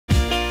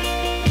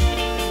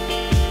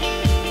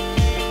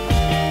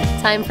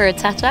Time for a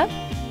touch-up?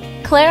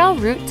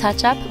 Clairol Root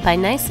Touch-Up by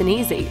Nice and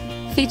Easy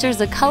features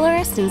a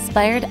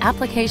colorist-inspired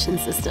application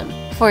system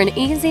for an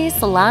easy,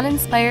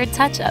 salon-inspired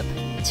touch-up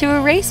to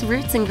erase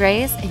roots and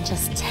grays in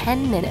just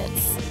 10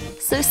 minutes.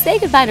 So say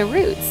goodbye to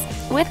roots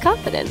with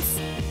confidence.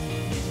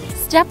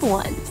 Step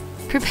 1.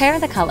 Prepare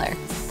the color.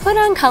 Put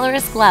on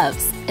colorist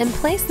gloves and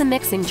place the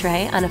mixing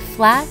tray on a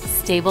flat,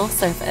 stable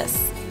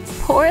surface.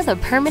 Pour the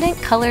permanent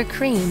color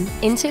cream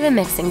into the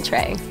mixing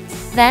tray.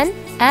 Then,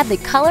 add the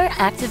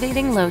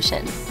color-activating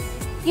lotion.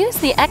 Use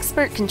the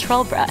Expert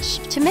Control brush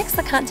to mix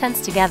the contents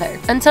together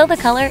until the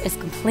color is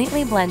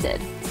completely blended.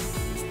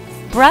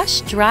 Brush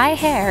dry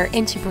hair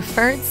into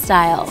preferred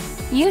style.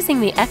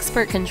 Using the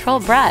Expert Control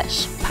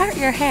brush, part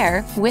your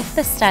hair with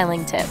the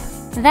styling tip.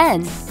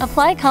 Then,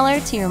 apply color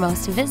to your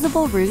most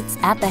visible roots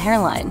at the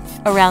hairline,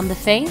 around the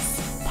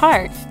face,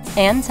 part,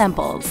 and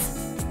temples.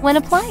 When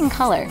applying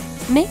color,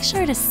 make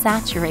sure to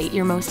saturate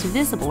your most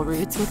visible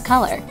roots with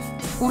color.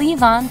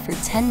 Leave on for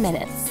 10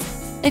 minutes.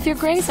 If your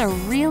grays are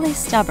really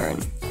stubborn,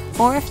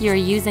 or if you're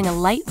using a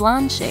light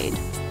blonde shade,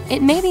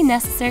 it may be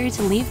necessary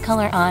to leave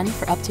color on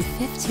for up to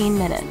 15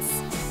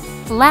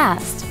 minutes.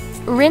 Last,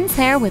 rinse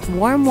hair with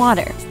warm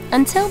water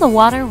until the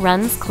water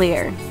runs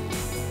clear.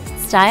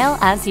 Style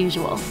as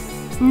usual.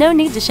 No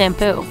need to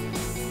shampoo.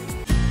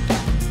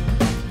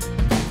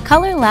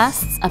 Color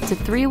lasts up to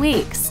 3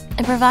 weeks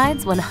and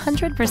provides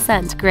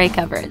 100% gray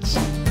coverage.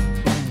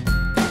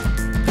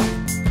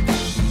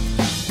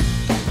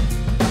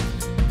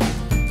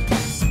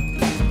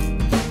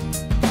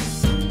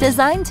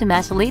 Designed to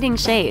match leading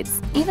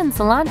shades, even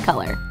salon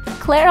color,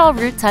 Clairol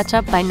Root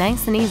Touch-Up by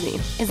Nice and Easy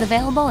is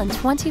available in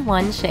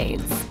 21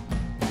 shades.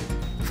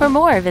 For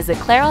more, visit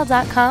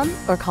Clairol.com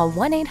or call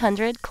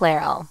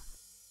 1-800-CLAIROL.